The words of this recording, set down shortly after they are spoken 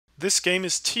This game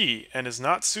is T and is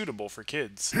not suitable for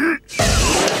kids.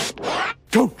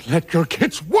 Don't let your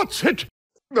kids watch it!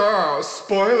 Ah,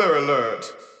 spoiler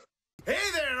alert! Hey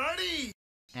there, Artie!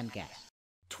 And gas.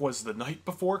 'Twas the night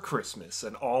before Christmas,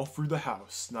 and all through the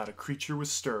house not a creature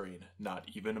was stirring, not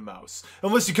even a mouse.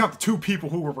 Unless you count the two people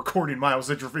who were recording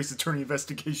Miles' Interface Attorney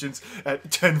investigations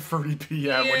at 10:30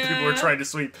 p.m. when people were trying to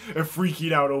sleep and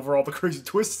freaking out over all the crazy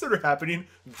twists that are happening.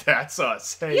 That's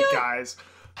us. Hey, guys.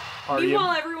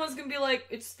 Meanwhile, everyone's gonna be like,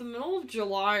 it's the middle of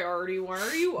July, Artie. Why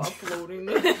are you uploading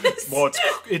this? Well,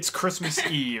 it's Christmas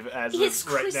Eve as it's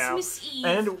of right now. Christmas Eve.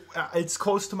 And it's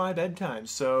close to my bedtime,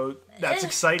 so that's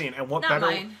exciting. And what Not better...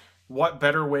 mine. What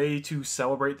better way to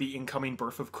celebrate the incoming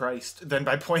birth of Christ than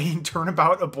by playing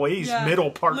Turnabout Ablaze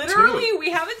Middle Part 2? Literally,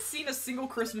 we haven't seen a single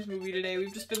Christmas movie today.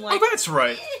 We've just been like... Oh, that's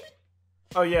right.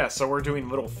 Oh, yeah, so we're doing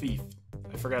Little Thief.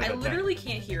 I forgot about that. I literally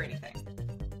can't hear anything.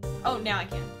 Oh, now I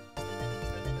can.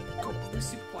 Cool. It was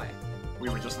super quiet. We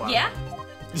were just laughing. Yeah?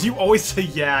 You always say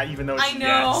yeah, even though it's I know.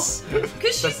 yes.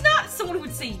 Because she's not someone who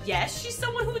would say yes. She's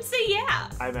someone who would say yeah.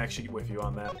 I'm actually with you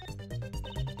on that.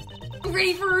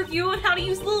 Ready for a review on how to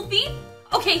use Little Thief?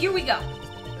 Okay, here we go.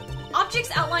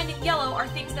 Objects outlined in yellow are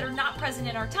things that are not present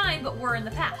in our time, but were in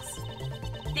the past.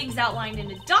 Things outlined in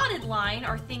a dotted line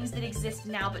are things that exist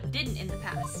now but didn't in the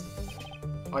past.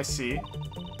 I see.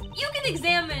 You can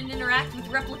examine and interact with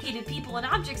replicated people and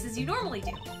objects as you normally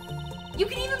do. You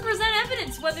can even present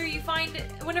evidence whenever you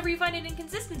find an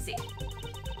inconsistency.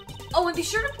 Oh, and be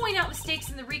sure to point out mistakes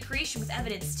in the recreation with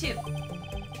evidence, too.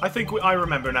 I think I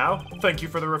remember now. Thank you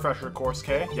for the refresher course,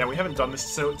 Kay. Yeah, we haven't done this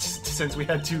since we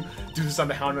had to do this on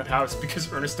the Haunted House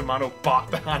because Ernest Amano bought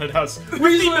the Haunted House with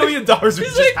 $50 million we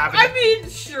just happened. I mean,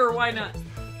 sure, why not?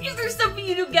 If there's something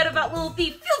you don't get about Little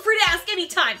Thief, feel free to ask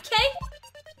anytime, okay?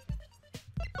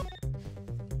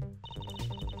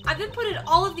 I've inputted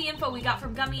all of the info we got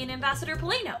from Gummy and Ambassador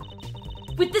Polino.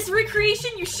 With this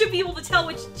recreation, you should be able to tell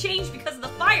which changed because of the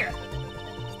fire.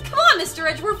 Come on, Mr.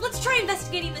 Edgeworth, let's try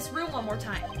investigating this room one more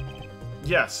time.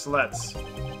 Yes, let's.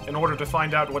 In order to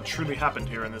find out what truly happened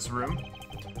here in this room,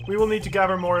 we will need to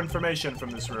gather more information from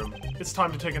this room. It's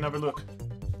time to take another look.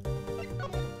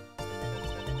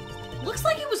 Looks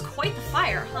like it was quite the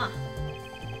fire, huh?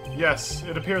 Yes,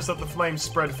 it appears that the flames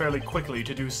spread fairly quickly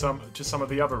to some of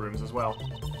the other rooms as well.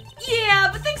 Yeah,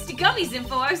 but thanks to Gummy's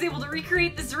info, I was able to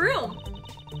recreate this room.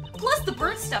 Plus, the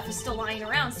burnt stuff is still lying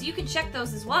around, so you can check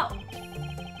those as well.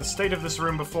 The state of this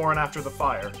room before and after the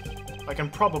fire. I can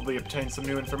probably obtain some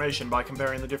new information by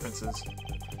comparing the differences.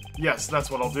 Yes, that's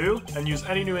what I'll do, and use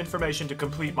any new information to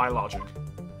complete my logic.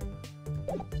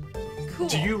 Cool.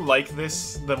 Do you like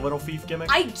the Little Thief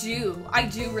gimmick? I do. I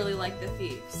do really like the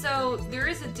thief. So, there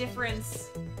is a difference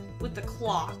with the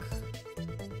clock.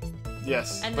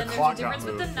 Yes, And the then there's clock a difference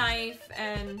got with the moved. knife,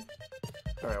 and...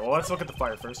 Alright, well, let's look at the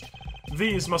fire first.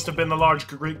 These must have been the large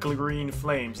green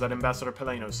flames that Ambassador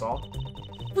Polino saw.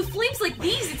 With flames like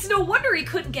these, it's no wonder he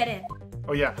couldn't get in.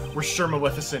 Oh yeah, we're sure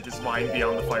Maleficent is lying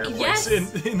beyond the fireplace Yes.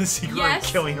 in the secret room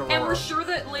killing Aurora. And we're sure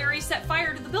that Larry set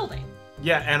fire to the building.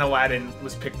 Yeah, and Aladdin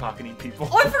was pickpocketing people.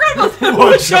 Oh, I forgot about that One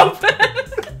one jump.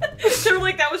 jump. They were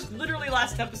like, that was literally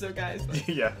last episode, guys.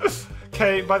 Yeah.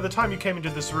 Okay, by the time you came into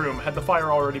this room, had the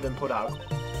fire already been put out?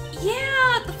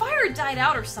 Yeah, the fire had died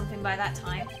out or something by that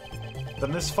time.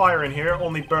 Then this fire in here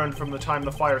only burned from the time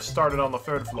the fire started on the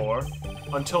 3rd floor,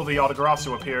 until the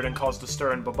Autograsso appeared and caused a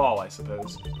stir in Babal, I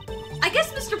suppose. I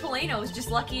guess Mr. Polino was just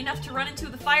lucky enough to run into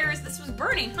the fire as this was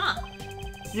burning, huh?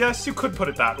 Yes, you could put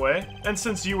it that way, and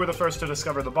since you were the first to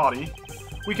discover the body,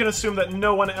 we can assume that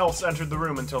no one else entered the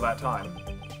room until that time.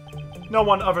 No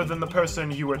one other than the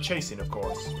person you were chasing, of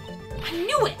course. I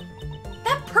knew it!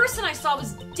 That person I saw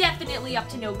was definitely up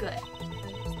to no good.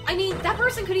 I mean, that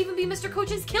person could even be Mr.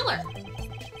 Coach's killer.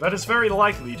 That is very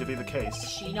likely to be the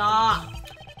case. Sheena.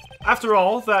 After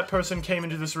all, that person came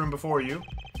into this room before you,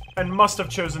 and must have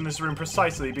chosen this room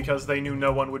precisely because they knew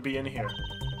no one would be in here.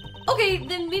 Okay,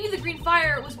 then maybe the green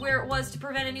fire was where it was to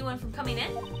prevent anyone from coming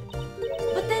in?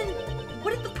 But then,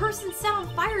 what if the person set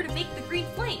on fire to make the green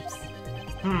flames?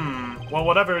 Well,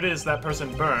 whatever it is that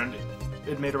person burned,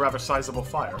 it made a rather sizable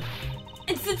fire.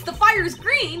 And since the fire is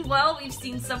green, well, we've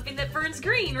seen something that burns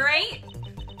green, right?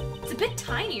 It's a bit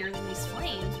tinier than these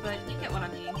flames, but you get what I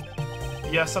mean.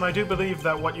 Yes, and I do believe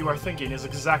that what you are thinking is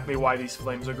exactly why these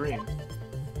flames are green.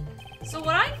 So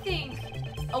what I think...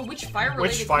 Oh, which fire-related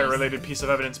Which fire-related piece of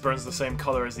evidence burns the same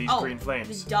color as these green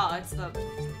flames? Duh, it's the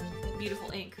beautiful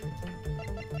ink.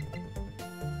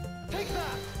 Take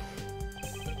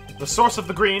that! The source of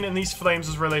the green in these flames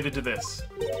is related to this.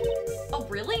 Oh,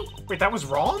 really? Wait, that was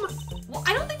wrong? Well,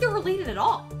 I don't think they're related at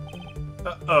all.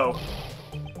 Oh.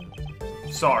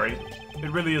 Sorry.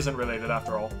 It really isn't related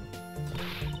after all.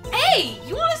 Hey,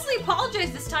 you honestly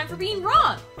apologized this time for being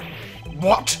wrong.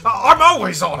 What? I'm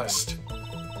always honest!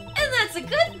 And that's a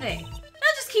good thing. Now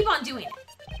just keep on doing it.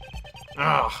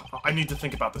 I need to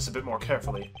think about this a bit more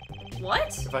carefully.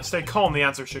 What? If I stay calm, the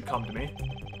answer should come to me.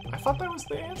 I thought that was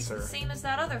the answer. Same as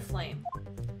that other flame.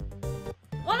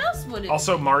 What else would it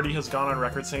Also, be? Marty has gone on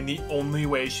record saying the only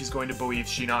way she's going to believe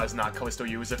Sheena is not Callisto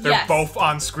Yu is if they're Yes. both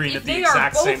on screen If at the they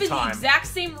exact are both same in time. the exact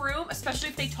same room, especially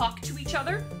if they talk to each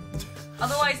other.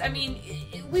 Otherwise, I mean,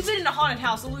 we've been in a haunted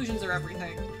house. Illusions are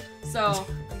everything. So,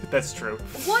 That's true.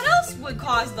 what else would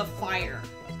cause the fire?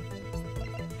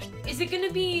 Is it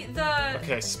gonna be the...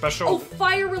 Okay, special... Oh,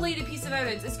 fire-related piece of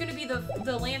evidence. It's gonna be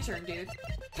the lantern, dude.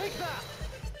 Take that.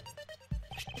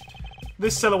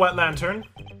 This silhouette lantern,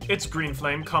 its green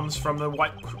flame comes from the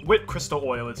wit crystal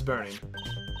oil it's burning.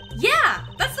 Yeah,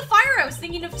 that's the fire I was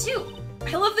thinking of too.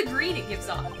 I love the green it gives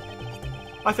off.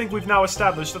 I think we've now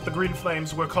established that the green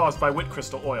flames were caused by wit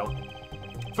crystal oil.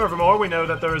 Furthermore, we know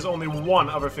that there is only one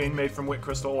other thing made from wit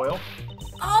crystal oil.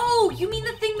 Oh, you mean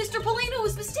the thing Mr. Polino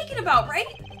was mistaken about, right?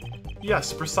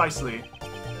 Yes, precisely.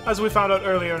 As we found out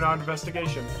earlier in our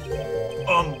investigation.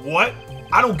 What?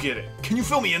 I don't get it. Can you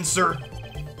fill me in, sir?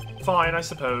 Fine, I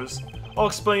suppose. I'll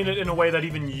explain it in a way that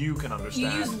even you can You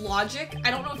understand. use logic?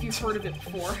 I don't know if you've heard of it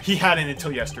before. He hadn't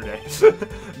until yesterday.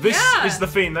 This Yeah. is the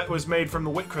thing that was made from the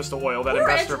wit crystal oil that Poor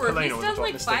Ambassador Edgeworth, he's Polino done was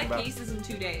like mistaken 5 about. cases in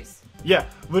 2 days. Yeah,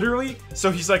 literally.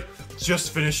 So he's like,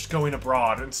 just finished going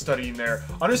abroad and studying there.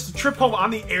 On his trip home on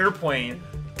the airplane,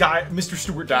 Mr.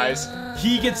 Stewart dies.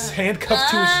 He gets handcuffed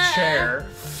to his chair.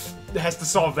 Has to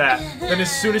solve that. Then as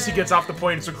soon as he gets off the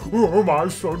plane, it's like, oh, my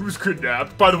son was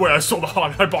kidnapped. By the way,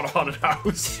 I bought a haunted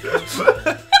house.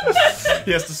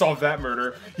 He has to solve that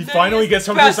murder. He finally gets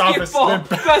home to his office. Then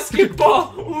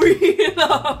Basketball! We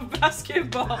love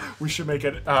basketball! we should make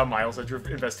it Miles Edgeworth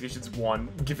Investigations 1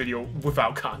 video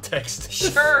without context.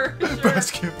 Sure.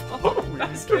 Basketball.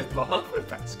 Basketball.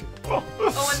 Basketball.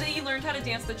 Oh, and then he learned how to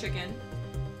dance the chicken.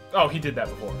 Oh, he did that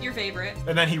before. Your favorite.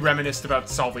 And then he reminisced about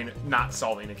not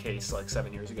solving a case like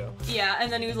 7 years ago. Yeah,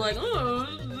 and then he was like, oh,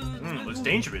 It was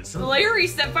dangerous. Larry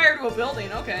set fire to a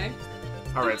building, okay.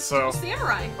 Alright, so...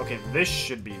 Samurai. Okay, this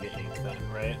should be the ink then,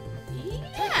 right?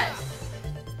 Yes.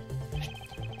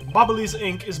 Bobbly's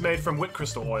ink is made from wit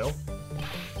crystal oil.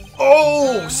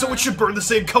 Oh, so it should burn the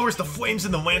same color as the flames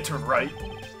in the lantern, right?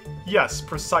 Yes,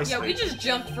 precisely. Yeah, we just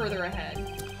jumped further ahead.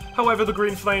 However, the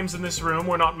green flames in this room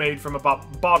were not made from a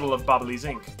bottle of Bobbly's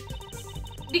ink.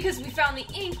 Because we found the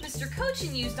ink Mr.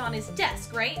 Cochin used on his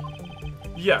desk, right?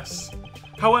 Yes.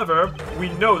 However, we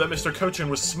know that Mr. Cochin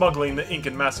was smuggling the ink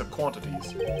in massive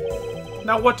quantities.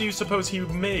 Now, what do you suppose he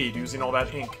made using all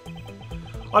that ink?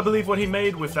 I believe what he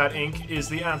made with that ink is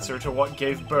the answer to what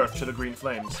gave birth to the green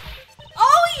flames.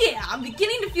 Oh yeah, I'm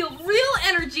beginning to feel real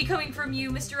energy coming from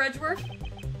you, Mr. Edgeworth.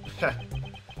 Heh.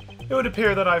 It would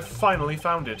appear that I've finally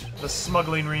found it, the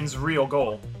smuggling ring's real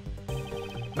goal.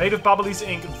 Made of Bobbly's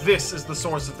ink, this is the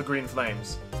source of the green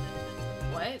flames.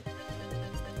 What?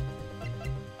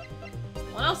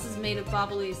 What else is made of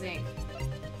Bobbly's ink?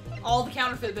 All the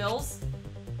counterfeit bills?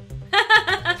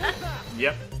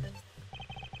 Yep.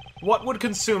 What would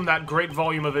consume that great of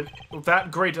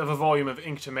a volume of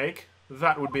ink to make?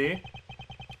 That would be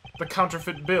the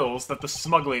counterfeit bills that the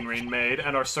smuggling ring made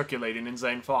and are circulating in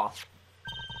Zhangfa.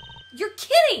 You're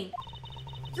kidding!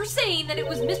 You're saying that it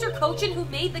was Mr. Cochin who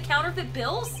made the counterfeit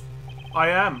bills? I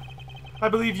am. I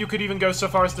believe you could even go so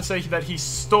far as to say that he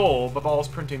stole the ball's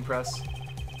printing press.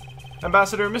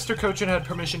 Ambassador, Mr. Cochin had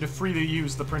permission to freely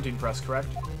use the printing press, correct?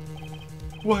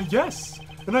 Why, yes.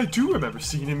 And I do remember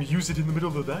seeing him use it in the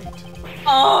middle of the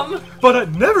night.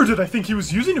 But never did I think he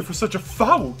was using it for such a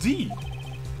foul deed.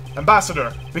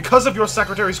 Ambassador, because of your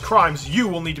secretary's crimes, you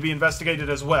will need to be investigated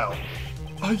as well.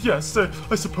 Yes,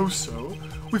 I suppose so.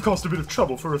 We've caused a bit of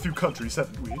trouble for a few countries,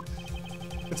 haven't we?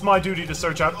 It's my duty to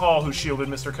search out all who shielded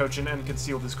Mr. Cochin and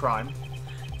concealed his crime.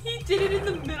 He did it in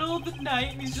the middle of the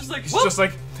night, and he's just like, It's whoop! just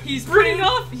like, He's printing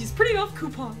off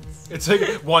coupons. it's like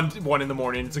one in the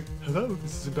morning. It's like, hello,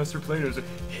 this is Ambassador Planer. It's like,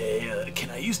 hey, can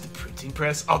I use the printing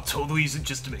press? I'll totally use it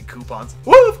just to make coupons.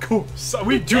 Well, of course,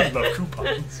 we do love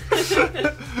coupons.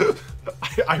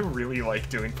 I really like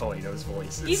doing Polino's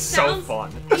voice. It's so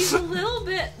fun. He's a little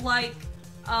bit like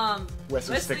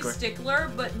Wesley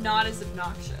Stickler, but not as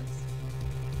obnoxious.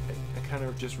 I kind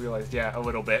of just realized, yeah, a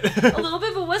little bit. A little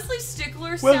bit, but Wesley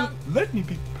Stickler Well, sounds. let me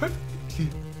be perfectly.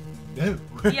 No.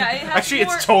 Yeah, it has Actually,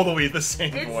 more- it's totally the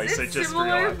same voice. It's I just similar,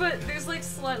 realized. but there's like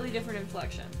slightly different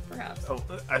inflection, perhaps. Oh,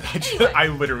 Anyway. I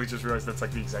literally just realized that's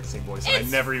like the exact same voice, and I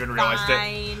It's never even realized it.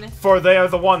 fine. For they are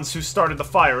the ones who started the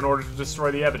fire in order to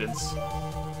destroy the evidence.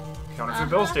 Counterfeit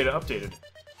bills data updated.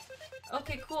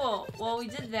 Okay, cool. Well, we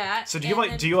did that. So do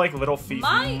and you like Little Thief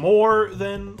my- more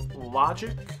than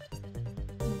Logic?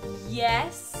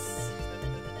 Yes.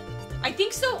 I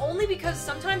think so, only because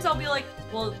sometimes I'll be like,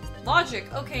 well, Logic,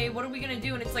 okay, what are we gonna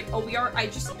do? And it's like, oh, I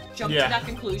just jumped to that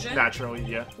conclusion. Naturally,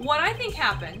 yeah. What I think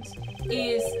happened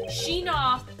is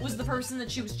Sheena was the person that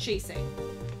she was chasing.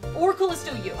 Or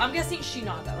Callisto Yu. I'm guessing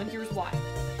Sheena, though, and here's why.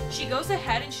 She goes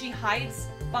ahead and she hides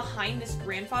behind this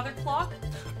grandfather clock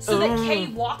so that Kay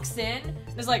walks in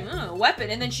and is like, a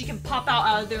weapon, and then she can pop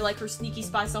out of there like her sneaky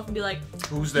spy self and be like,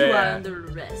 who's you are there?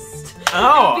 under arrest.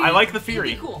 Oh, I like the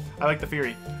theory. It'd be cool. I like the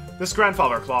theory. This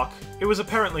grandfather clock, it was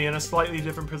apparently in a slightly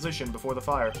different position before the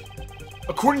fire.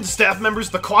 According to staff members,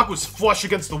 the clock was flush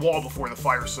against the wall before the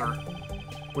fire, sir.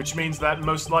 Which means that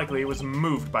most likely it was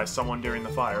moved by someone during the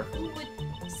fire. But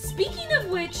speaking of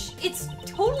which, it's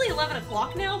totally 11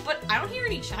 o'clock now, but I don't hear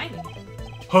any chiming.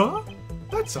 Huh?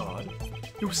 That's odd.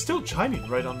 It was still chiming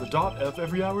right on the dot of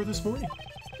every hour this morning.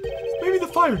 Maybe the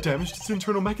fire damaged its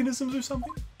internal mechanisms or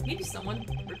something? Maybe someone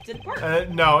ripped it apart.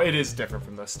 No, it is different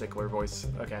from the stickler voice.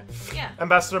 Okay. Yeah.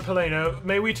 Ambassador Paleno,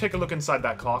 may we take a look inside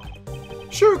that clock?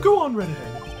 Sure, go on right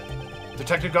ahead.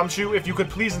 Detective Gumshoe, if you could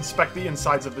please inspect the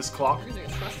insides of this clock. You're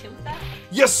gonna trust him with that?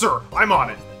 Yes, sir! I'm on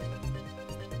it!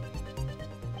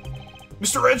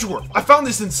 Mr. Edgeworth, I found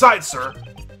this inside, sir!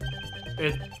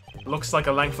 It looks like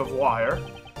a length of wire.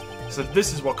 So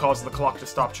this is what caused the clock to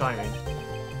stop chiming.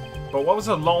 But what was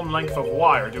a long length of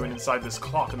wire doing inside this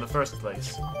clock in the first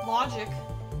place? Logic.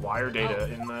 Wire data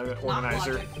in the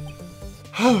organizer.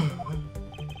 Not logic.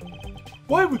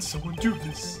 Why would someone do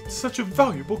this? It's such a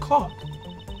valuable clock.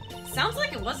 Sounds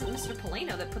like it wasn't Mr.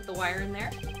 Paleno that put the wire in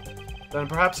there. Then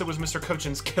perhaps it was Mr.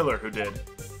 Cochin's killer who did.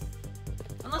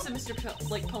 Unless Mr.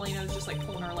 Paleno's just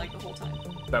pulling our leg the whole time.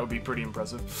 That would be pretty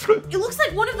impressive. It looks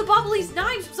like one of the Bobbly's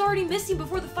knives was already missing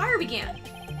before the fire began.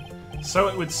 So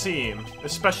it would seem,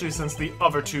 especially since the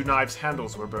other two knives'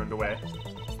 handles were burned away.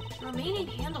 The remaining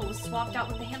handle was swapped out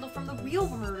with the handle from the real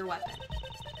murder weapon.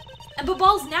 And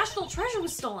Babal's national treasure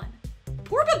was stolen.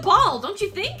 Poor Babal, don't you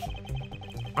think?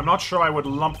 I'm not sure I would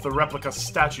lump the replica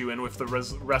statue in with the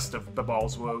rest of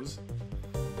Babal's woes.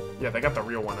 Yeah, they got the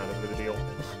real one out of the deal.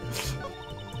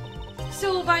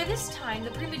 So by this time, the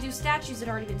Primadou statues had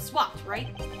already been swapped, right?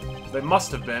 They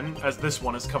must have been, as this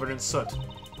one is covered in soot.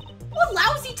 What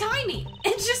lousy timing!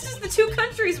 And just as the two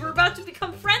countries were about to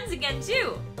become friends again,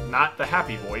 too! Not the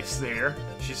happy voice there.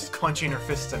 She's clenching her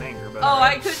fists in anger, but... Oh,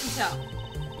 I couldn't tell.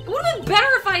 It would have been better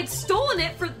if I had stolen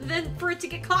it than for it to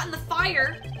get caught in the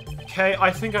fire. Okay,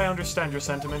 I think I understand your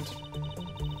sentiment.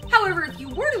 However, if you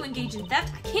were to engage in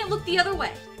theft, I can't look the other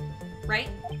way. Right?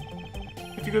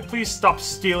 If you could please stop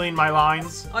stealing my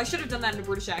lines. Oh, I should have done that in a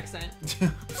British accent.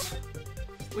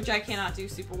 Which I cannot do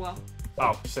super well.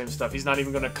 Oh, same stuff. He's not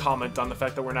even going to comment on the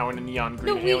fact that we're now in a neon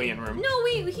green alien room. No,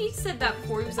 he said that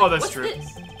before. He was like, that's what's true.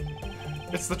 this?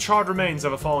 It's the charred remains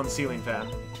of a fallen ceiling fan.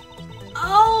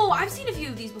 Oh, I've seen a few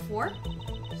of these before.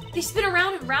 They spin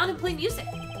around and round and play music.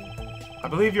 I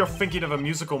believe you're thinking of a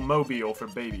musical mobile for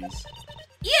babies.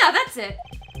 Yeah, that's it.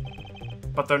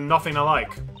 But they're nothing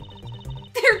alike.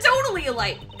 They're totally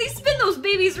alike. They spin those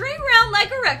babies right round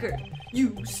like a record.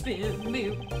 You spin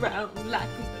me round like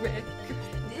a record.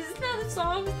 Isn't that a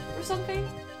song or something?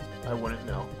 I wouldn't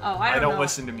know. Oh, I don't know.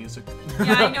 Listen to music.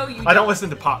 Yeah, I know you I don't listen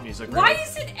to pop music. Really. Why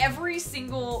is it every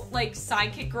single,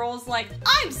 sidekick girl is like,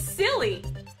 I'm silly,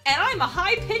 and I'm a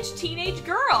high-pitched teenage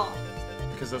girl?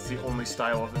 Because that's the only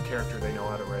style of the character they know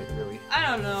how to write, really. I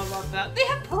don't know about that. They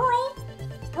have Pearl.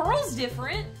 Pearl's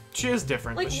different. She is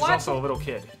different, Like, but she's why- also a little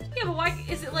kid. Yeah, but why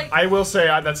is it like... I will say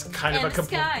that's kind of and a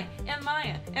complete... Sky, and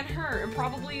Maya, and her, and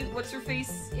probably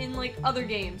what's-her-face in, other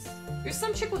games. There's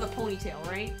some chick with a ponytail,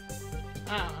 right?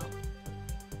 I don't know.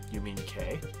 You mean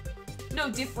Kay? No,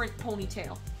 different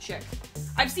ponytail chick.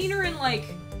 I've seen her in,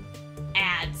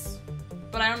 ads,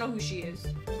 but I don't know who she is.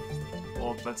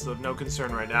 Well, that's of no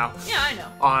concern right now. Yeah, I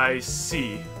know. I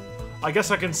see. I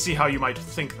guess I can see how you might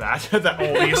think that, that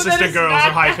all the That assistant is girls not-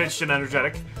 are high-pitched and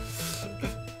energetic.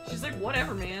 She's like,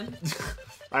 whatever, man.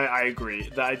 I agree.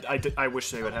 I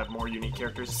wish they would have more unique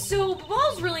characters. So,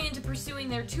 Babal's really into pursuing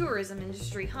their tourism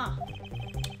industry, huh?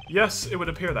 Yes, it would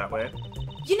appear that way.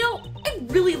 You know,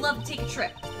 I'd really love to take a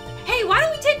trip. Hey, why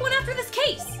don't we take one after this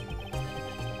case?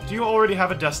 Do you already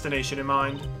have a destination in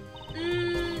mind?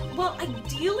 Well,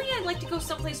 ideally I'd like to go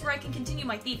someplace where I can continue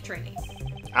my thief training.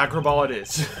 Agrabah it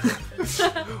is.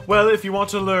 Well, if you want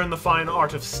to learn the fine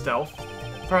art of stealth,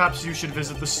 perhaps you should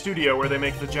visit the studio where they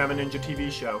make the Jammin' Ninja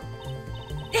TV show.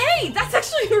 Hey, that's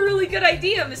actually a really good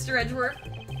idea, Mr. Edgeworth.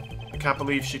 I can't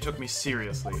believe she took me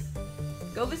seriously.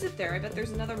 Go visit there. I bet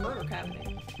there's another murder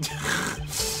happening.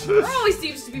 There always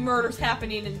seems to be murders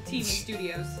happening in TV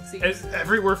studios.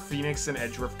 Everywhere Phoenix and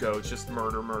Edgeworth go, it's just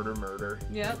murder, murder, murder.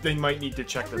 Yep. They might need to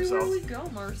check Everywhere themselves. we go,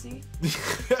 Marcy.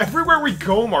 Everywhere we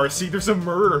go, Marcy, there's a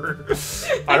murder.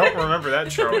 I don't remember that,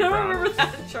 Charlie I don't Brown. remember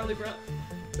that, Charlie Brown.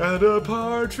 And a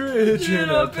partridge in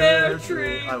a pear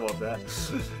tree. I love that.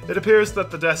 It appears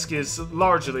that the desk is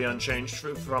largely unchanged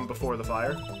from before the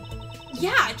fire.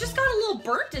 Yeah, it just got a little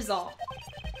burnt is all.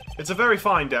 It's a very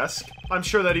fine desk. I'm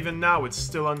sure that even now it's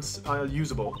still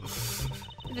unusable.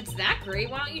 If it's that great,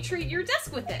 why don't you treat your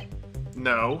desk with it?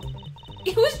 No.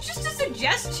 It was just a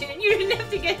suggestion. You didn't have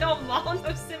to get all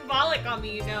symbolic on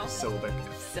me, you know. Syllabic.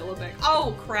 Syllabic.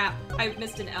 Oh, crap. I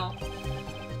missed an L.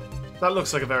 That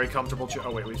looks like a very comfortable chair.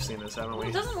 Oh, wait, we've seen this, haven't we?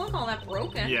 It doesn't look all that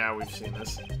broken. Yeah, we've seen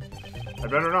this. I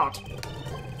better not.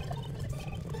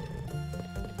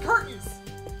 Curtains!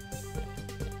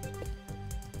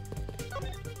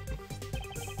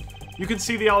 You can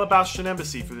see the Alabastian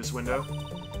Embassy through this window.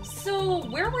 So,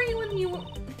 where were you when you...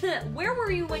 where were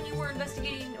you when you were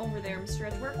investigating over there, Mr.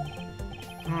 Edgeworth?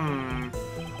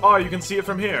 Oh, you can see it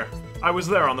from here. I was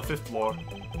there on the 5th floor.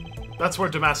 That's where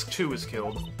Damask II was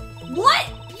killed. What?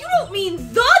 You don't mean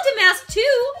the Damask II?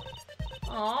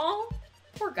 Aw,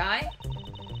 poor guy.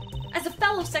 As a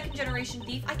fellow second-generation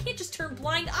thief, I can't just turn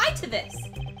blind eye to this.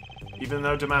 Even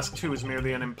though Damask II is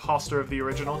merely an imposter of the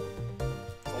original.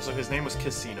 Also, his name was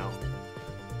Casino.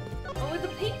 Oh, the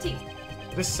painting.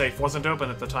 This safe wasn't open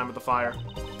at the time of the fire.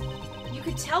 You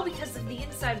could tell because of the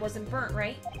inside wasn't burnt,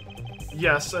 right?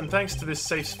 Yes, and thanks to this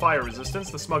safe's fire resistance,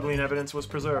 the smuggling evidence was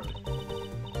preserved.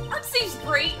 Art safes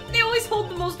great. They always hold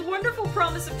the most wonderful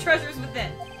promise of treasures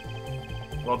within.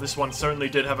 Well, this one certainly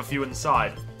did have a few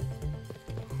inside.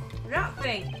 That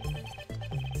thing.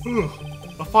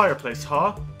 A fireplace,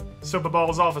 huh? So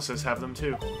Babal's offices have them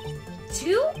too.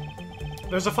 2?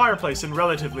 There's a fireplace in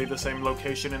relatively the same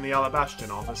location in the Alabastian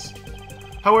office.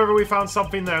 However, we found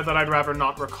something there that I'd rather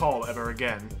not recall ever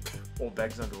again. Old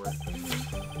Bag's underwear.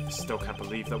 I still can't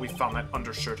believe that we found that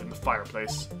undershirt in the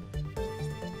fireplace.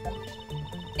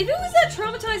 If it was that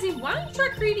traumatizing, why don't you try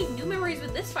creating new memories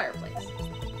with this fireplace?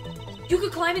 You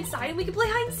could climb inside and we could play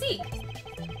hide and seek.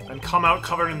 And come out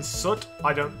covered in soot?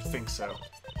 I don't think so.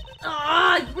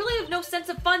 Ah, you really have no sense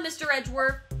of fun, Mr.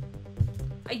 Edgeworth.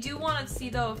 I do want to see,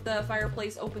 though, if the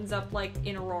fireplace opens up, like,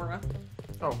 in Aurora.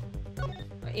 Oh.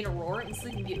 In Aurora? In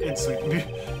Sleeping Beauty. In Sleeping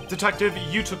Beauty. Detective,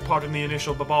 you took part in the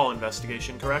initial Babal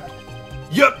investigation, correct?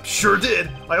 Yep, sure did.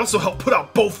 I also helped put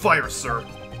out both fires, sir.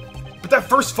 But that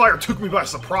first fire took me by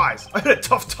surprise. I had a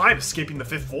tough time escaping the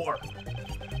 5th floor.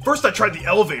 First I tried the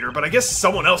elevator, but I guess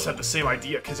someone else had the same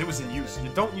idea because it was in use. You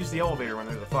don't use the elevator when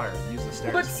there's a fire. Use the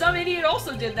stairs. But some idiot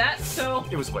also did that, so...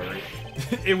 It was Larry.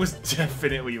 It was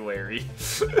definitely Larry.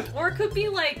 Or it could be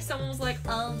like, someone was like,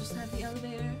 I'll just have the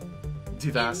elevator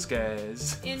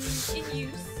Vasquez. in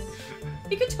use.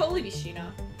 It could totally be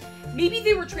Sheena. Maybe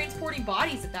they were transporting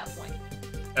bodies at that point.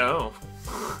 Oh.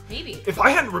 Maybe. If I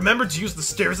hadn't remembered to use the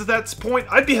stairs at that point,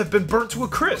 I'd have been burnt to a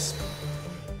crisp.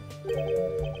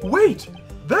 Wait!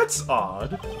 That's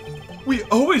odd. We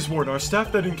always warn our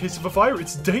staff that in case of a fire,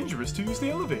 it's dangerous to use the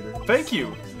elevator. Thank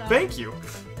you. No. Thank you.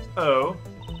 Oh.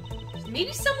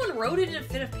 Maybe someone wrote it in a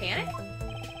fit of panic?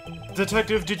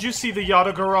 Detective, did you see the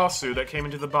Yadagarasu that came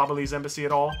into the Babalese embassy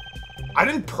at all? I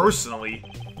didn't personally.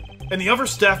 And the other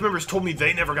staff members told me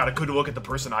they never got a good look at the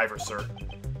person either, sir.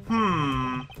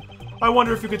 I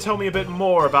wonder if you could tell me a bit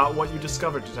more about what you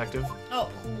discovered, Detective. Oh,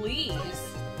 please.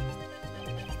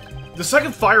 The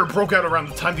second fire broke out around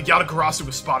the time the Yadagarasu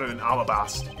was spotted in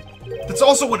Alabast. That's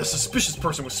also when a suspicious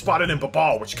person was spotted in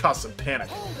Babal, which caused some panic.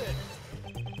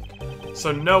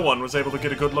 So no one was able to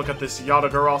get a good look at this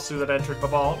Yadagarasu that entered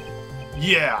Babal?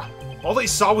 Yeah, all they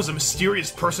saw was a mysterious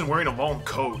person wearing a long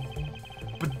coat.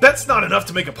 But that's not enough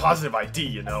to make a positive ID,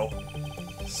 you know.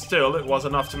 Still, it was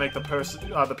enough to make the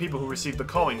people who received the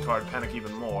calling card panic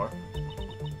even more.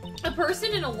 A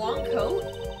person in a long coat?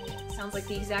 Sounds like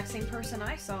the exact same person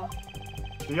I saw.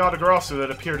 The Yadagarasu that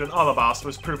appeared in Alabast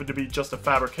was proven to be just a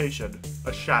fabrication,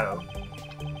 a shadow.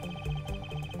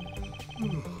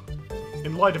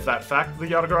 In light of that fact, the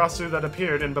Yadagarasu that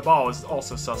appeared in Babal is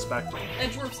also suspect.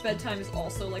 Edgeworth's bedtime is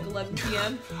also like 11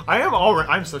 p.m.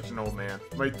 I'm such an old man.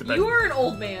 Right to bed. You are an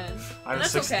old man. I'm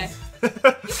That's 60. okay. You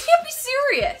can't be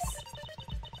serious!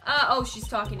 Oh, she's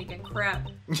talking again. Crap.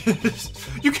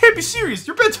 You can't be serious!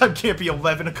 Your bedtime can't be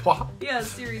 11 o'clock! Yeah,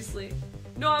 seriously.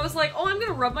 No, I was like, oh, I'm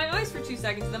gonna rub my eyes for 2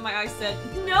 seconds, and then my eyes said,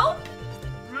 nope!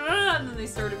 And then they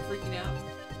started freaking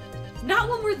out. Not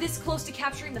when we're this close to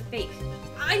capturing the fake.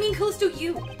 I mean, Callisto,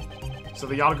 you! So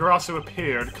the Yadagarasu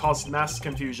appeared, caused mass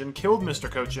confusion, killed Mr.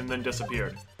 Cochin, then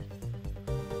disappeared.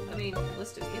 mean,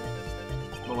 list of you.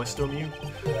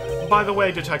 Mellistomu? By the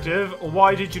way, Detective,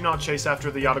 why did you not chase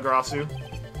after the Yatagarasu?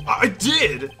 I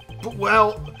did! But,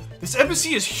 well, this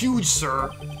embassy is huge,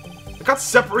 sir. I got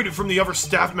separated from the other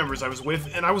staff members I was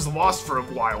with, and I was lost for a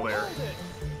while there.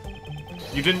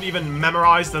 You didn't even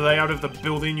memorize the layout of the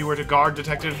building you were to guard,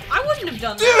 Detective? I wouldn't have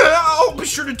done Yeah, that. I'll be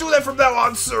sure to do that from now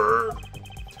on, sir.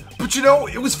 But you know,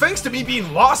 it was thanks to me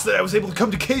being lost that I was able to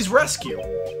come to Kay's rescue.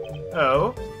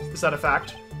 Oh? Is that a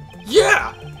fact?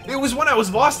 Yeah! It was when I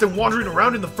was lost and wandering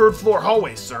around in the third floor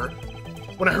hallway, sir.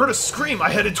 When I heard a scream, I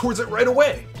headed towards it right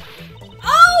away.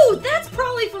 Oh, that's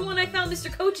probably from when I found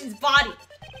Mr. Cochin's body.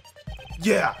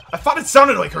 Yeah, I thought it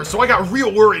sounded like her, so I got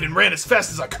real worried and ran as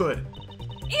fast as I could.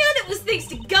 And it was thanks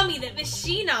to Gummy that Miss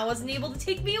Sheena wasn't able to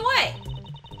take me away.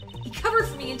 He covered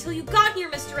for me until you got here,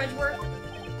 Mr. Edgeworth.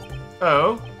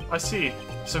 Oh, I see.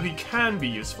 So he can be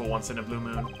useful once in a blue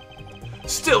moon.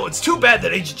 Still, it's too bad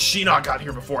that Agent Sheena got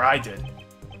here before I did.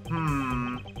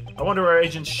 I wonder where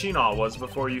Agent Sheena was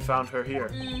before you found her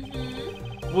here.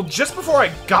 Well, just before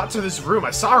I got to this room,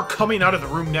 I saw her coming out of the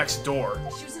room next door.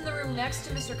 She was in the room next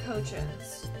to Mr.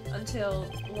 Cochin's. Until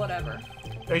whatever.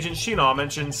 Agent Sheena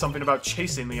mentioned something about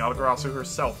chasing the Yatagarasu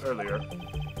herself earlier.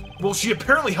 Well, she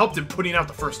apparently helped in putting out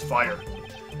the first fire.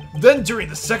 Then, during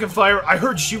the second fire, I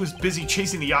heard she was busy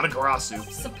chasing the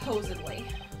Yatagarasu. Supposedly.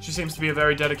 She seems to be a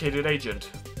very dedicated agent.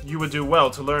 You would do well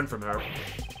to learn from her.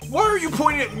 Why are you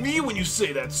pointing at me when you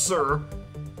say that, sir?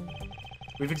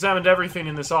 We've examined everything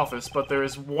in this office, but there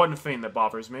is one thing that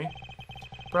bothers me.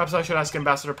 Perhaps I should ask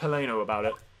Ambassador Peleno about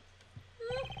it.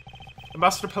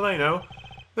 Ambassador Peleno,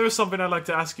 there is something I'd like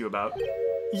to ask you about.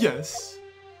 Yes.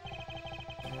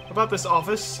 About this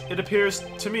office, it appears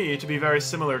to me to be very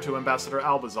similar to Ambassador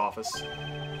Alba's office.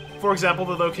 For example,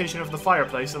 the location of the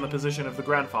fireplace and the position of the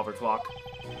grandfather clock.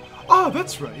 Ah,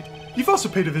 that's right. You've also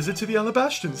paid a visit to the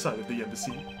Alabashton side of the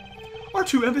embassy. Our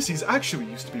two embassies actually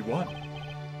used to be one.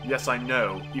 Yes, I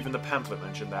know. Even the pamphlet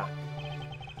mentioned that.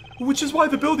 Which is why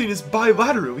the building is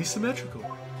bilaterally symmetrical.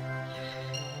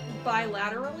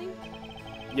 Bilaterally?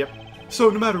 Yep. So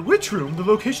no matter which room, the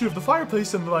location of the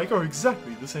fireplace and the like are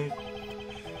exactly the same.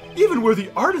 Even where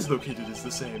the art is located is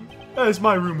the same, as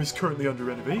my room is currently under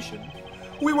renovation.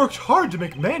 We worked hard to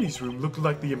make Manny's room look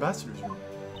like the ambassador's room.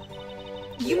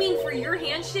 You mean for your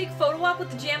handshake photo op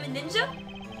with the Jammin' Ninja?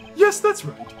 Yes, that's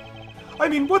right. I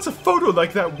mean, what's a photo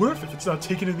like that worth if it's not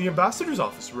taken in the ambassador's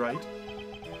office, right?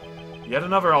 Yet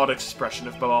another odd expression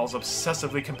of Bilal's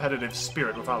obsessively competitive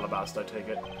spirit with Alabast, I take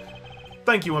it.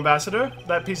 Thank you, Ambassador.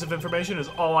 That piece of information is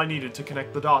all I needed to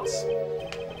connect the dots.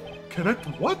 Connect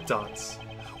what dots?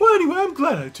 Well, anyway, I'm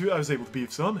glad I was able to be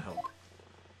of some help.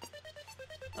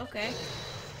 Okay.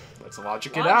 Let's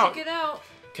logic it out. Logic it out.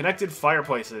 Connected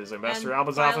fireplaces. Ambassador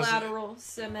Alba's office. Bilateral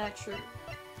symmetry.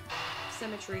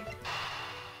 Symmetry.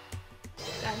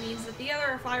 That means that the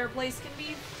other fireplace can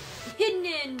be hidden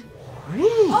in. Woo!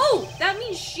 Oh, that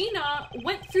means Sheena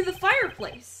went through the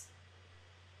fireplace.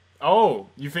 Oh,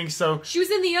 you think so? She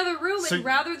was in the other room, and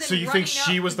rather than so you running think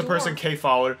she out was the door, person Kay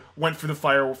followed, went through the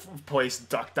fireplace,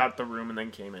 ducked out the room, and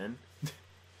then came in?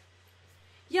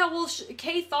 Yeah, well,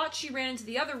 Kay thought she ran into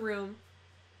the other room.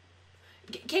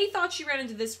 Kay thought she ran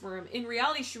into this room. In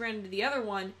reality, she ran into the other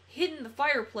one, hid in the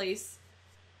fireplace,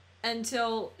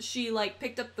 until she, like,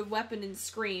 picked up the weapon and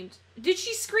screamed. Did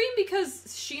she scream because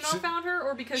Sheena found her,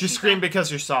 or because she screamed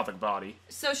because you saw the body.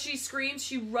 So she screams,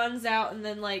 she runs out, and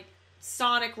then, like,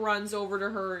 Sonic runs over to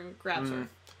her and grabs her.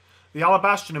 The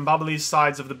Alabastion and Babali's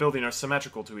sides of the building are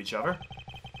symmetrical to each other.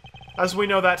 As we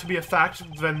know that to be a fact,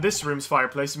 then this room's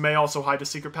fireplace may also hide a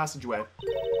secret passageway.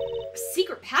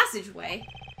 Secret passageway?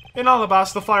 In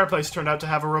Alabast, the fireplace turned out to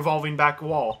have a revolving back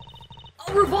wall.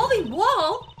 A revolving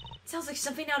wall? Sounds like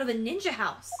something out of a ninja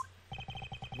house.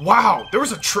 Wow, there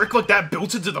was a trick like that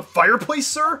built into the fireplace,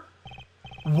 sir?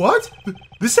 What?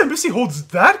 This embassy holds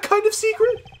that kind of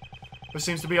secret? There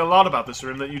seems to be a lot about this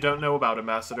room that you don't know about,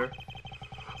 Ambassador.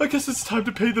 I guess it's time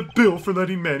to pay the bill for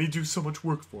letting Manny do so much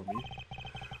work for me.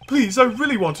 Please, I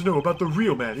really want to know about the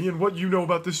real Manny and what you know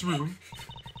about this room.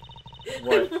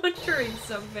 What? I'm wondering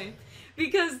something.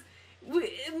 Because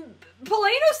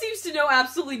Peleno seems to know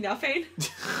absolutely nothing.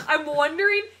 I'm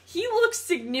wondering, he looks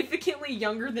significantly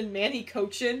younger than Manny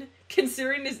Cochin,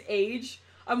 considering his age.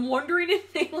 I'm wondering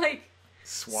if they, like,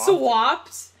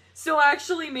 swapped. So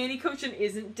actually, Manny Cochin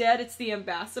isn't dead, it's the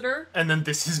ambassador. And then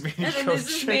this is Manny Cochin. And then this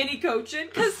is Manny Cochin.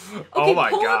 Because, okay, oh my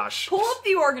gosh. Pull up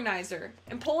the organizer,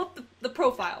 and pull up the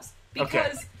profiles.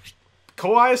 Because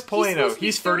Kawhi is he's Peleno. supposed to be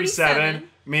He's 37. 37,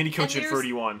 Manny Cochin, there's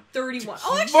 31. 31.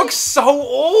 Oh, He actually, looks so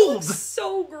old!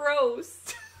 so gross.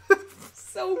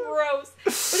 So gross.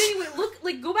 But anyway, look,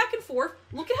 like, go back and forth.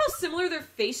 Look at how similar their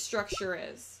face structure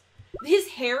is. His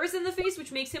hair is in the face,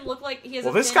 which makes him look like he has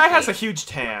Well, a this thin guy has a face. huge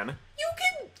tan. You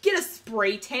can get a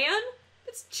spray tan.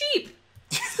 It's cheap.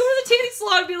 Just go to the tanning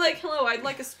salon and be like, hello, I'd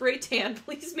like a spray tan.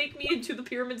 Please make me into the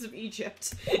pyramids of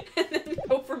Egypt. And then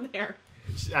go from there.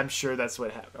 I'm sure that's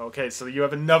what happened. Okay, so you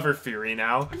have another theory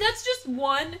now. And that's just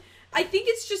one. I think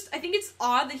it's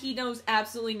odd that he knows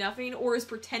absolutely nothing or is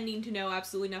pretending to know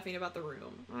absolutely nothing about the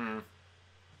room. Well,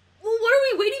 what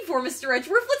are we waiting for, Mr.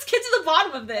 Edgeworth? Let's get to the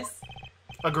bottom of this.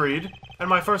 Agreed. And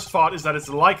my first thought is that it's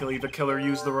likely the killer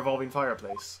used the revolving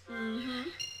fireplace.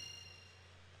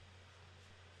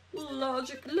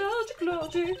 Logic.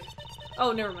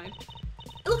 Oh, never mind.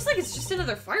 It looks like it's just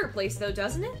another fireplace, though,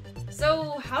 doesn't it?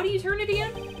 So, how do you turn it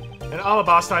again? In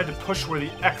Alabasta, I had to push where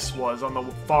the X was on the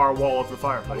far wall of the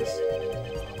fireplace.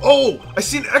 Oh, I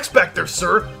see an X back there,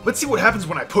 sir. Let's see what happens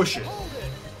when I push it.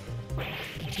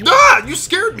 Ah! You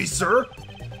scared me, sir!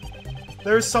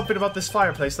 There is something about this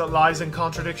fireplace that lies in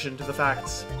contradiction to the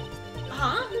facts.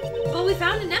 Huh? But we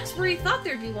found an X where you thought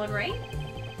there'd be one, right?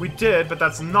 We did, but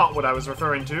that's not what I was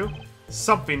referring to.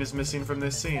 Something is missing from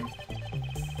this scene.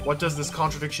 What does this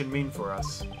contradiction mean for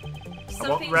us? I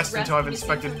won't rest until I've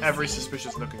inspected every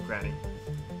suspicious nook and cranny.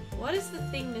 What is the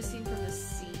thing missing from the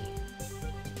scene?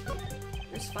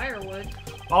 There's firewood.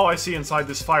 All I see inside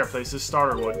this fireplace is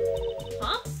starter wood.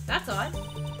 Huh? That's odd.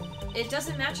 It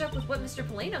doesn't match up with what Mr.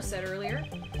 Polano said earlier.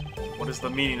 What is the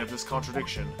meaning of this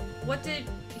contradiction? What did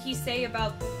he say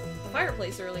about the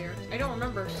fireplace earlier? I don't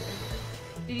remember.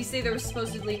 Did he say there was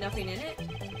supposedly nothing in it?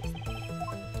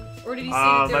 Or did he say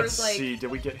that there was, like... Let's see.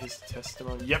 Did we get his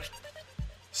testimony? Yep.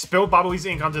 Spilled Bobbly's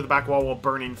ink onto the back wall while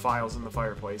burning files in the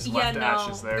fireplace. Yeah, Left no.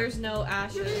 ashes there. There's no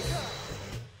ashes.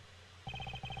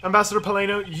 Ambassador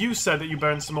Polano, you said that you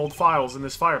burned some old files in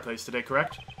this fireplace today,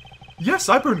 correct? Yes,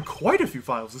 I burned quite a few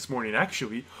files this morning,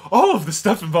 actually. All of the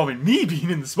stuff involving me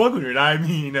being in the smuggler, I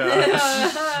mean,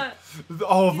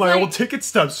 all of my like- old ticket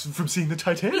stubs from seeing the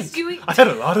Titanic. He's doing- I had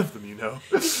a lot of them, you know.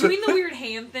 He's doing the weird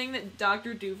hand thing that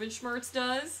Dr. Doofenshmirtz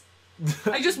does.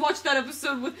 I just watched that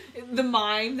episode with the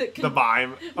mime that can... The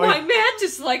mime. Oh, My yeah.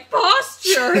 mantis-like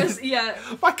posture! Yeah.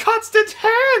 My constant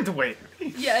hand wave.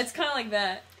 Yeah, it's kind of like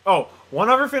that. Oh, one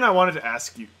other thing I wanted to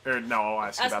ask you. Or no, I'll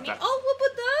ask you Ask about me, that. oh, what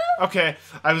about that? Okay,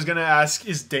 I was gonna ask,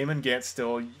 is Damon Gant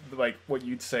still, like, what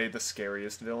you'd say the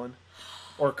scariest villain?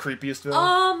 Or creepiest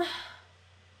villain?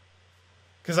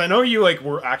 Because I know you, like,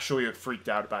 were actually like, freaked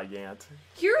out by Gant.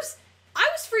 I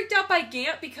was freaked out by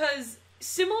Gant because,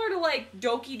 similar to, like,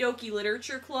 Doki Doki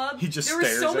Literature Club, He just there were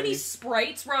stares so at many you.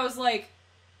 sprites where I was like,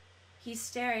 he's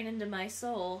staring into my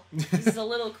soul. This is a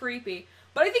little creepy.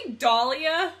 But I think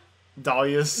Dahlia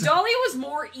was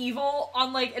more evil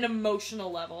on, like, an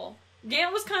emotional level.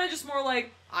 Gant was kind of just more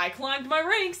like, I climbed my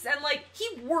ranks, and, like, he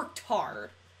worked hard.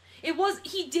 He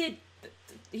did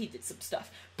some stuff.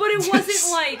 But it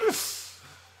wasn't, like,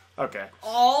 Okay.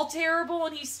 all terrible,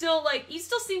 and he still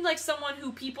seemed like someone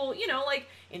who people, you know, like,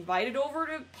 invited over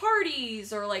to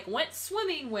parties, or, like, went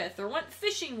swimming with, or went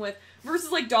fishing with, versus,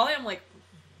 like, Dahlia, I'm like,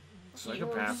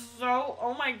 Psychopath.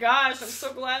 oh my gosh, I'm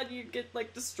so glad you get,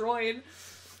 like, destroyed.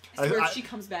 I swear, I- if she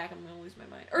comes back, I'm gonna lose my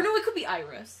mind. Or no, it could be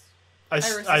Iris. I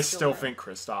is still there. think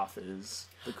Kristoff is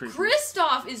the creepy.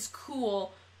 Kristoff is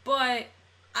cool, but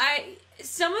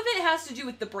some of it has to do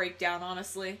with the breakdown,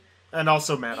 honestly. And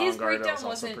also Matt His Engard breakdown is also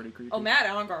wasn't... pretty creepy. Oh, Matt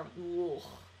Engard.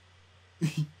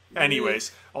 Ugh.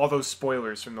 Anyways, all those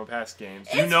spoilers from the past games.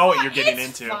 You It's know what fi- you're getting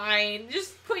it's into. Fine.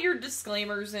 Just put your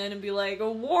disclaimers in and be like,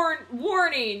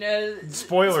 warning,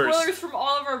 Spoilers. Spoilers from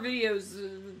all of our videos.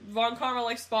 Von Karma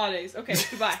likes spa days. Okay,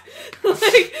 goodbye.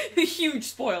 Like, a huge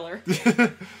spoiler.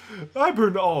 I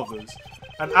burned all of those.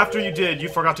 And after you did, you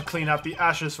forgot to clean out the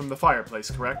ashes from the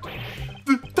fireplace, correct?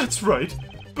 That's right.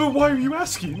 But why are you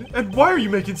asking? And why are you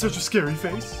making such a scary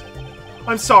face?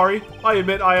 I'm sorry. I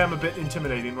admit I am a bit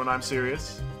intimidating when I'm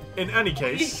serious. In any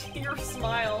case, Your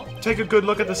smile. take a good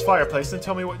look at this fireplace and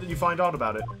tell me what you find out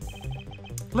about it.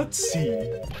 Let's see.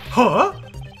 Huh?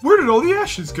 Where did all the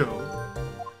ashes go?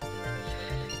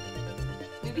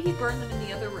 Maybe he burned them in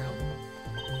the other room.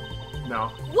 No.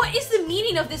 What is the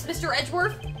meaning of this, Mr.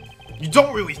 Edgeworth? You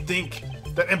don't really think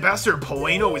that Ambassador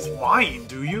Polano is lying,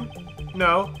 do you?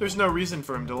 No, there's no reason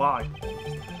for him to lie.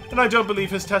 And I don't believe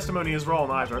his testimony is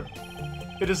wrong either.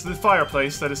 It is the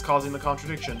fireplace that is causing the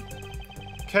contradiction.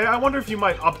 Okay, I wonder if you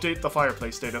might update the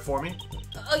fireplace data for me.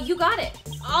 You got it.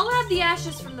 I'll add the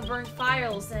ashes from the burned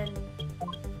files and...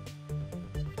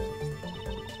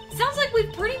 Sounds like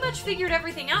we've pretty much figured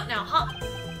everything out now,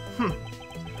 huh?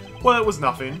 Well, it was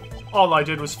nothing. All I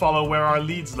did was follow where our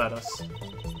leads led us.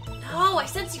 Oh, I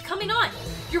sense you coming on.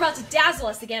 You're about to dazzle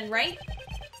us again, right?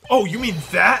 Oh, you mean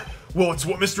that? Well, it's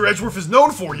what Mr. Edgeworth is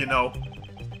known for, you know.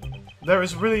 There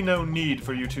is really no need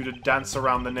for you two to dance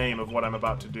around the name of what I'm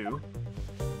about to do.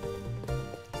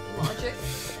 Logic.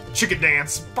 Chicken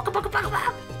dance.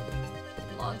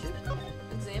 Logic.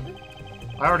 Examine.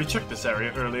 I already checked this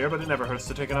area earlier, but it never hurts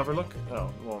to take another look.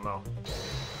 Oh, well, no.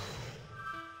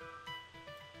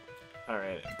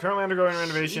 Alright, currently undergoing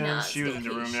renovations. Sheena's She was in the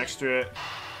room location. next to it.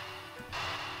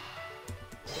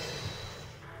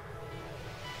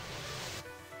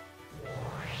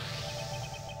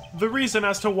 The reason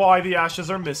as to why the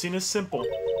ashes are missing is simple.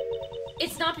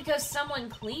 It's not because someone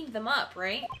cleaned them up,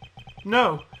 right?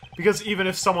 No, because even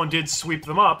if someone did sweep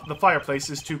them up, the fireplace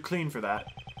is too clean for that.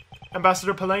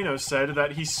 Ambassador Paleno said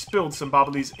that he spilled some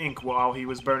Bobbly's ink while he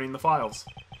was burning the files.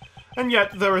 And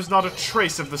yet, there is not a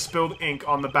trace of the spilled ink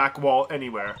on the back wall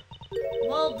anywhere.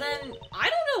 Well, then, I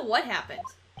don't know what happened.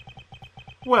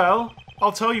 Well,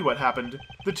 I'll tell you what happened.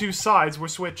 The two sides were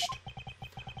switched.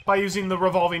 By using the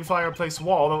revolving fireplace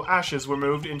wall, the ashes were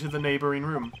moved into the neighboring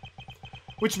room.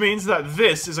 Which means that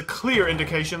this is a clear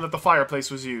indication that the fireplace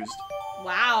was used.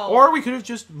 Wow. Or we could have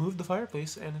just moved the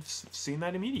fireplace and have seen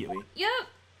that immediately. Yep.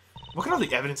 Look at all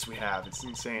the evidence we have. It's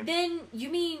insane. Then, you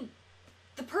mean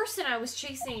the person I was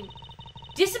chasing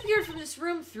disappeared from this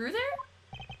room through there?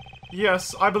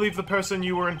 Yes, I believe the person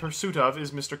you were in pursuit of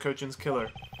is Mr. Cochin's killer.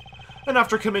 And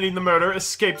after committing the murder,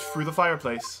 escaped through the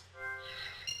fireplace.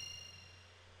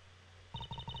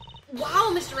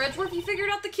 Wow, Mr. Edgeworth, you figured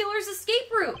out the killer's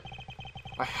escape route.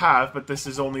 I have, but this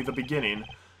is only the beginning.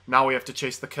 Now we have to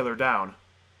chase the killer down.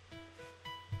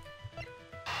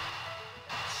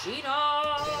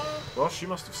 Sheena! Well, she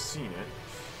must have seen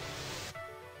it.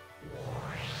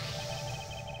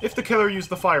 If the killer used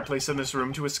the fireplace in this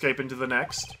room to escape into the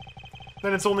next,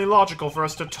 then it's only logical for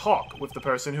us to talk with the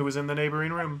person who was in the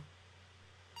neighboring room.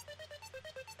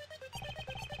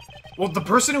 Well, the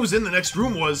person who was in the next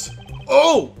room was...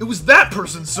 Oh! It was that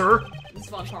person, sir! It's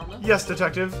Von Karma. Yes,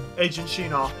 Detective. Agent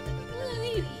Sheena.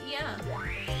 Yeah.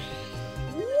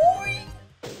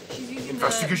 She's using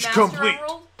Investigation the Master complete.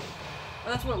 Emerald. Oh,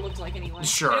 that's what it looked like anyway.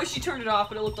 Sure. I know she turned it off,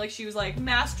 but it looked like she was like,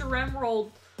 Master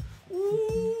Emerald.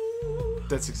 Ooh.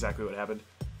 That's exactly what happened.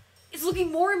 It's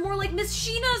looking more and more like Miss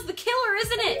Sheena's the killer,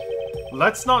 isn't it?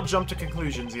 Let's not jump to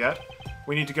conclusions yet.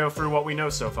 We need to go through what we know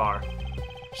so far.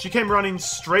 She came running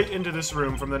straight into this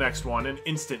room from the next one and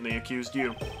instantly accused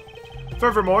you.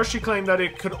 Furthermore, she claimed that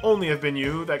it could only have been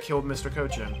you that killed Mr.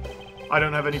 Cochin. I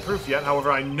don't have any proof yet, however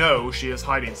I know she is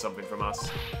hiding something from us.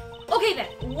 Okay then,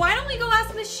 why don't we go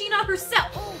ask Miss Sheena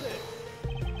herself?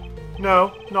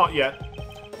 No, not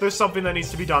yet. There's something that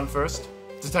needs to be done first.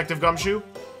 Detective Gumshoe?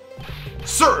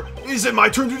 Sir, is it my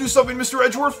turn to do something, Mr.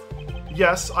 Edgeworth?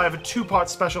 Yes, I have a two-part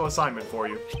special assignment for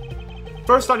you.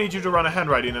 First, I need you to run a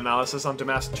handwriting analysis on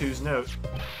Damask 2's note.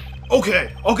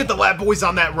 Okay, I'll get the lab boys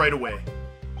on that right away.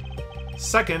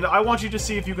 Second, I want you to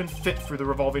see if you can fit through the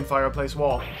revolving fireplace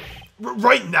wall.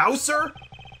 Right now, sir?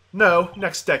 No,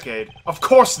 next decade. Of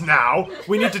course now!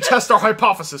 We need to test our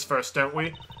hypothesis first, don't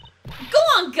we? Go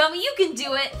on, Gummy, you can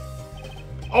do it.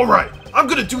 Alright, I'm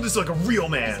gonna do this like a real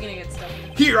He's man. gonna get stuck.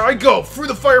 Here I go, through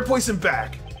the fireplace and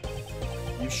back.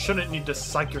 You shouldn't need to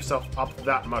psych yourself up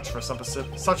that much for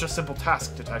such a simple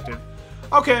task, Detective.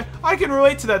 Okay, I can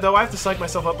relate to that, though. I have to psych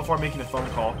myself up before making a phone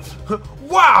call.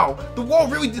 Wow! The wall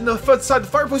really did, the front side of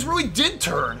the fireplace really did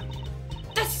turn.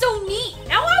 That's so neat.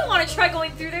 Now I want to try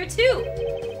going through there too.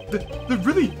 There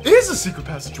really is a secret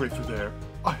passageway through there.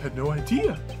 I had no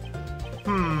idea.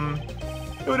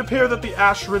 It would appear that the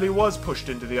ash really was pushed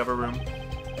into the other room.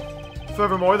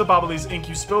 Furthermore, the Bobbly's ink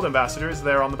you spilled, Ambassador, is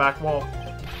there on the back wall.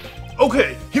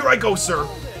 Okay, here I go, sir.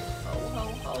 Ho,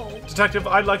 ho, ho. Detective,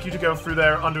 I'd like you to go through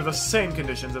there under the same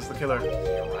conditions as the killer.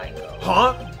 Here I go.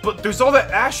 Huh? But there's all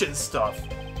that ash and Stuff.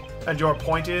 And your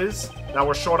point is? Now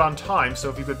we're short on time, so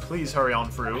if you could please hurry on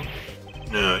through.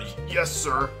 Yes,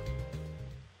 sir.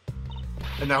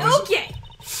 And now he's... Okay.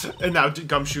 And now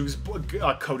Gumshoe's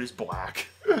coat is black.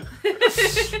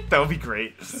 That would be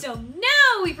great. So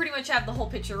now we pretty much have the whole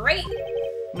picture, right?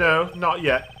 No, not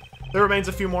yet. There remains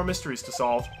a few more mysteries to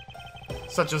solve.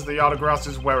 Such as the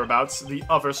Autograss's whereabouts, the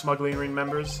other smuggling ring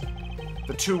members,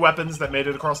 the 2 weapons that made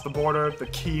it across the border, the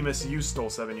key Miss Yu stole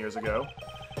 7 years ago.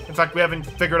 In fact, we haven't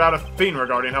figured out a thing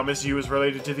regarding how Miss Yu is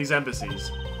related to these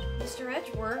embassies. Mr.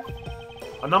 Edgeworth.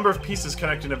 A number of pieces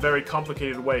connect in a very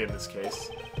complicated way in this case.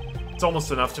 It's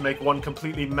almost enough to make one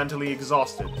completely mentally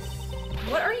exhausted.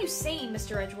 What are you saying,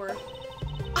 Mr. Edgeworth?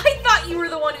 I thought you were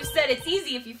the one who said it's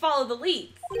easy if you follow the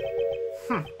leads.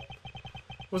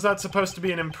 Was that supposed to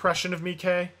be an impression of me,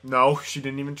 Kay? No, she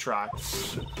didn't even try.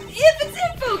 If it's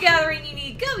info gathering you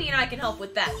need, Gummy and I can help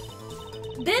with that.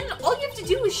 Then all you have to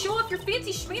do is show off your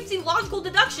fancy schmancy logical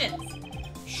deductions.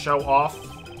 Show off?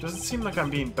 Does it seem like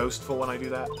I'm being boastful when I do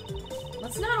that?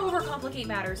 Let's not overcomplicate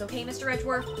matters, okay, Mr.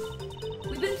 Edgeworth?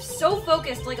 We've been so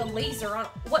focused like a laser on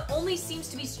what only seems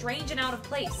to be strange and out of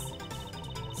place.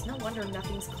 It's no wonder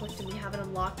nothing's clicked and we haven't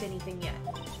unlocked anything yet.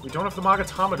 We don't have the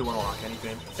Magatama to unlock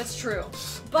anything. That's true.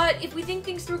 But if we think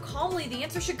things through calmly, the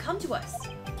answer should come to us.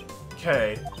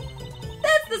 Okay.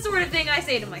 That's the sort of thing I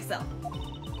say to myself.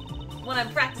 When I'm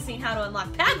practicing how to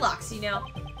unlock padlocks, you know.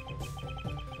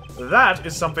 That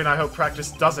is something I hope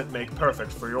practice doesn't make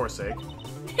perfect for your sake.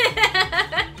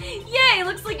 Yay,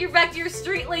 looks like you're back to your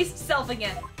straight-laced self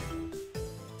again.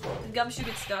 Did Gumshoe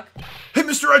get stuck? Hey,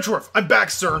 Mr. Edgeworth, I'm back,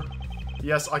 sir.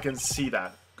 Yes, I can see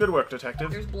that. Good work, Detective.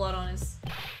 There's blood on his...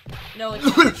 No,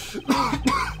 it's not.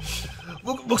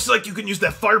 Looks like you can use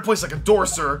that fireplace like a door,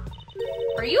 sir.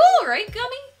 Are you alright,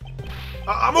 Gummy?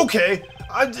 I'm okay.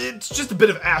 It's just a bit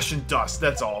of ash and dust,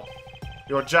 that's all.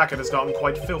 Your jacket has gotten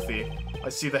quite filthy. I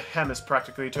see the hem has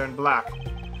practically turned black.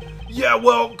 Yeah,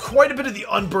 well, quite a bit of the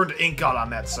unburned ink got on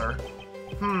that, sir.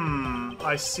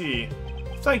 I see.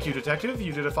 Thank you, Detective.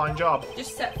 You did a fine job.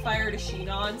 Just set fire to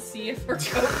Sheena and see if her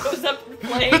coat goes up in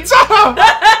flames.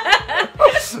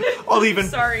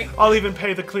 I'll even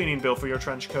pay the cleaning bill for your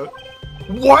trench coat.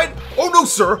 What? Oh no,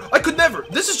 sir! I could never!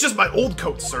 This is just my old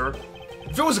coat, sir.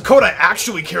 If it was a coat I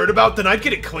actually cared about, then I'd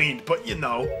get it cleaned, but you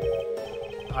know.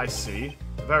 I see.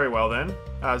 Very well then.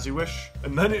 As you wish.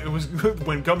 And then it was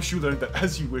when Gumshoe learned that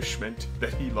as you wish meant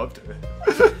that he loved her.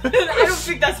 I don't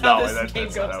think that's how this game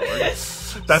that's goes. not how it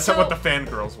works. That's what the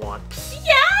fangirls want.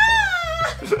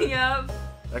 Yeah! Yep.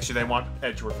 Actually, they want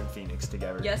Edgeworth and Phoenix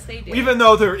together. Yes, they do. Even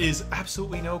though there is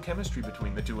absolutely no chemistry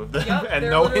between the two of them, Yep, and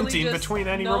they're no literally hinting just- between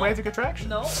any no, romantic attraction.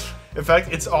 No. In fact,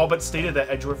 it's all but stated that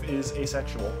Edgeworth is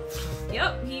asexual.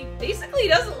 Yep, he basically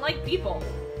doesn't like people.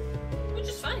 Which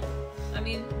is fine. I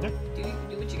mean, Yeah.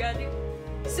 do what you gotta do.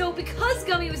 So, because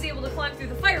Gummy was able to climb through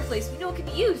the fireplace, we know it can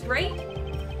be used, right?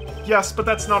 Yes, but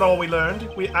that's not all we learned.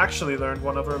 We actually learned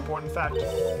one other important fact.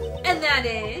 And that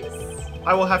is...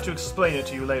 I will have to explain it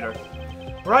to you later.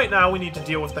 Right now, we need to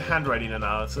deal with the handwriting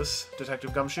analysis,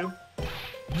 Detective Gumshoe.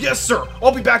 Yes, sir!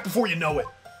 I'll be back before you know it!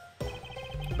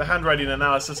 The handwriting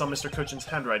analysis on Mr. Cushion's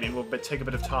handwriting will take a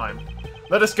bit of time.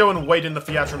 Let us go and wait in the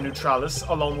Theatrum Neutralis,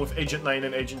 along with Agent Lane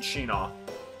and Agent Sheena.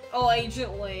 Oh,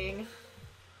 Agent Lang.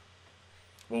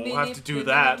 We'll have to do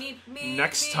that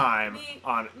next time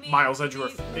on Miles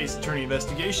Edgeworth Ace Attorney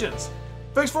Investigations.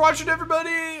 Thanks for watching,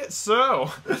 everybody! So,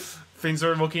 things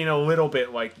are looking a little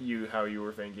bit like how you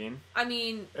were thinking. I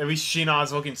mean... At least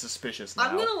Sheena's looking suspicious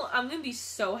now. I'm gonna be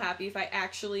so happy if I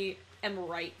actually am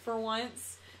right for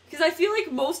once. Because I feel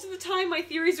like most of the time my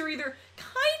theories are either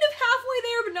kind of halfway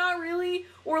there, but not really,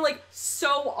 or like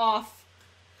so off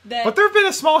that... But there have been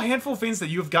a small handful of things that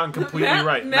you have gotten completely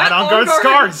right. Matt Engard's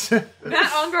scars!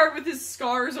 Matt Engard with his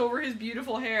scars over his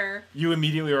beautiful hair. You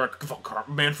immediately are like,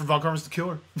 Manfred von Karma's the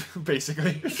killer,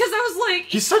 basically. Because I was like,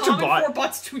 He's such a bot. for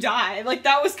butts to die. Like,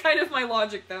 that was kind of my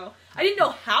logic, though. I didn't know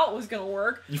how it was gonna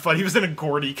work. You thought he was in a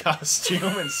Gordy costume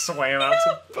and swam out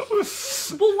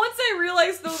to... Well, once I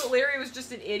realized, though, that Larry was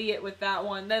just an idiot with that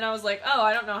one, then I was like, oh,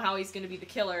 I don't know how he's gonna be the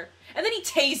killer. And then he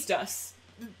tased us.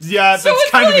 Yeah, So that's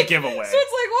it's kind of like- a giveaway. So it's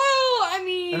like, well, I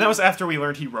mean... And that was after we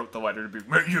learned he wrote the letter to be,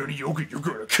 you're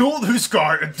gonna kill this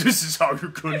guy, and this is how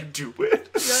you're gonna do it.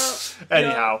 Yep.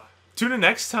 Anyhow, tune in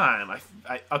next time.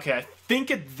 Okay, I think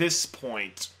at this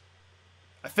point,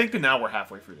 I think now we're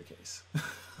halfway through the case.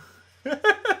 How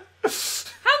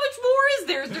much more is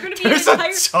there? Is there gonna be There's an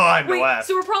entire... a ton Wait, left.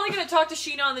 so we're probably gonna talk to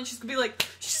Sheena, and then she's gonna be like,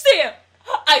 Sam,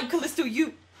 I'm Callisto,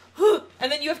 you...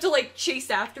 And then you have to, like,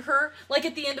 chase after her, like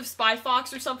at the end of Spy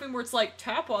Fox or something, where it's like,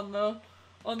 tap on the...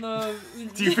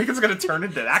 Do you think it's gonna turn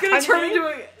into that It's gonna kind turn of into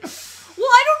a... Well,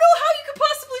 I don't know how you could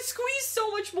possibly squeeze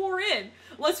so much more in.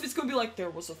 Unless if it's gonna be like, there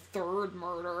was a third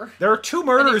murder. There are 2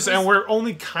 murders, And it and was- we're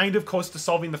only kind of close to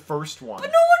solving the first one.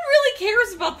 But no one really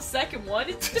cares about the second one.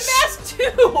 It's The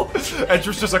Mask 2!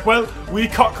 Edgeworth's just like, well, we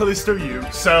caught Callisto you,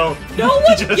 so No one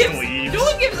he just gives... leaves. No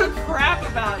one gives a crap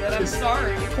about it, I'm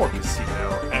sorry. Poor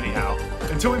Casino. Anyhow,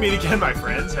 until we meet again, my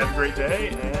friends, have a great day,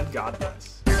 and God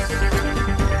bless.